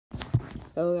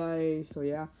Hello guys, so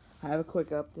yeah, I have a quick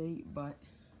update, but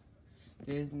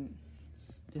this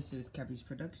is Cappy's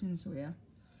production, so yeah.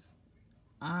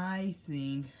 I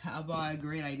think, how about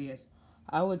great ideas?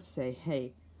 I would say,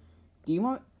 hey, do you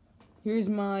want, here's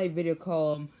my video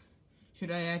called,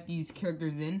 should I add these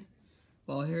characters in?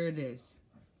 Well, here it is.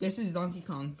 This is Donkey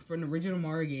Kong from the original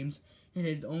Mario games and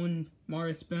his own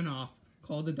Mario spin-off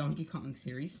called the Donkey Kong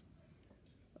series.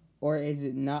 Or is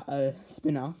it not a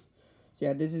spin-off? So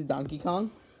yeah, this is Donkey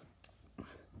Kong.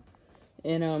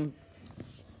 And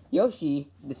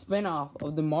Yoshi, the spin-off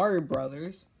of the Mario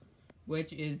Brothers,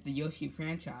 which is the Yoshi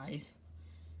franchise.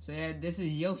 So yeah, this is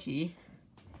Yoshi.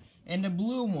 And the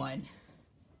blue one.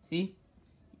 See?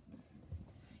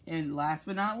 And last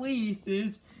but not least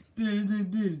is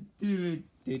Pac-Man.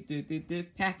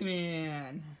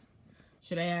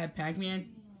 Should I add Pac-Man?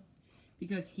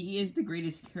 Because he is the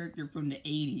greatest character from the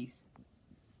 80s.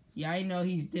 Yeah, I know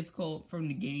he's difficult from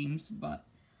the games, but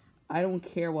I don't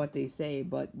care what they say,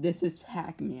 but this is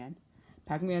Pac-Man.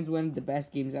 Pac-Man's one of the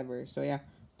best games ever. So yeah,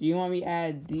 do you want me to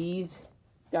add these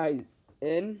guys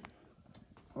in?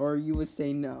 Or you would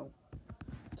say no?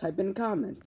 Type in the comments.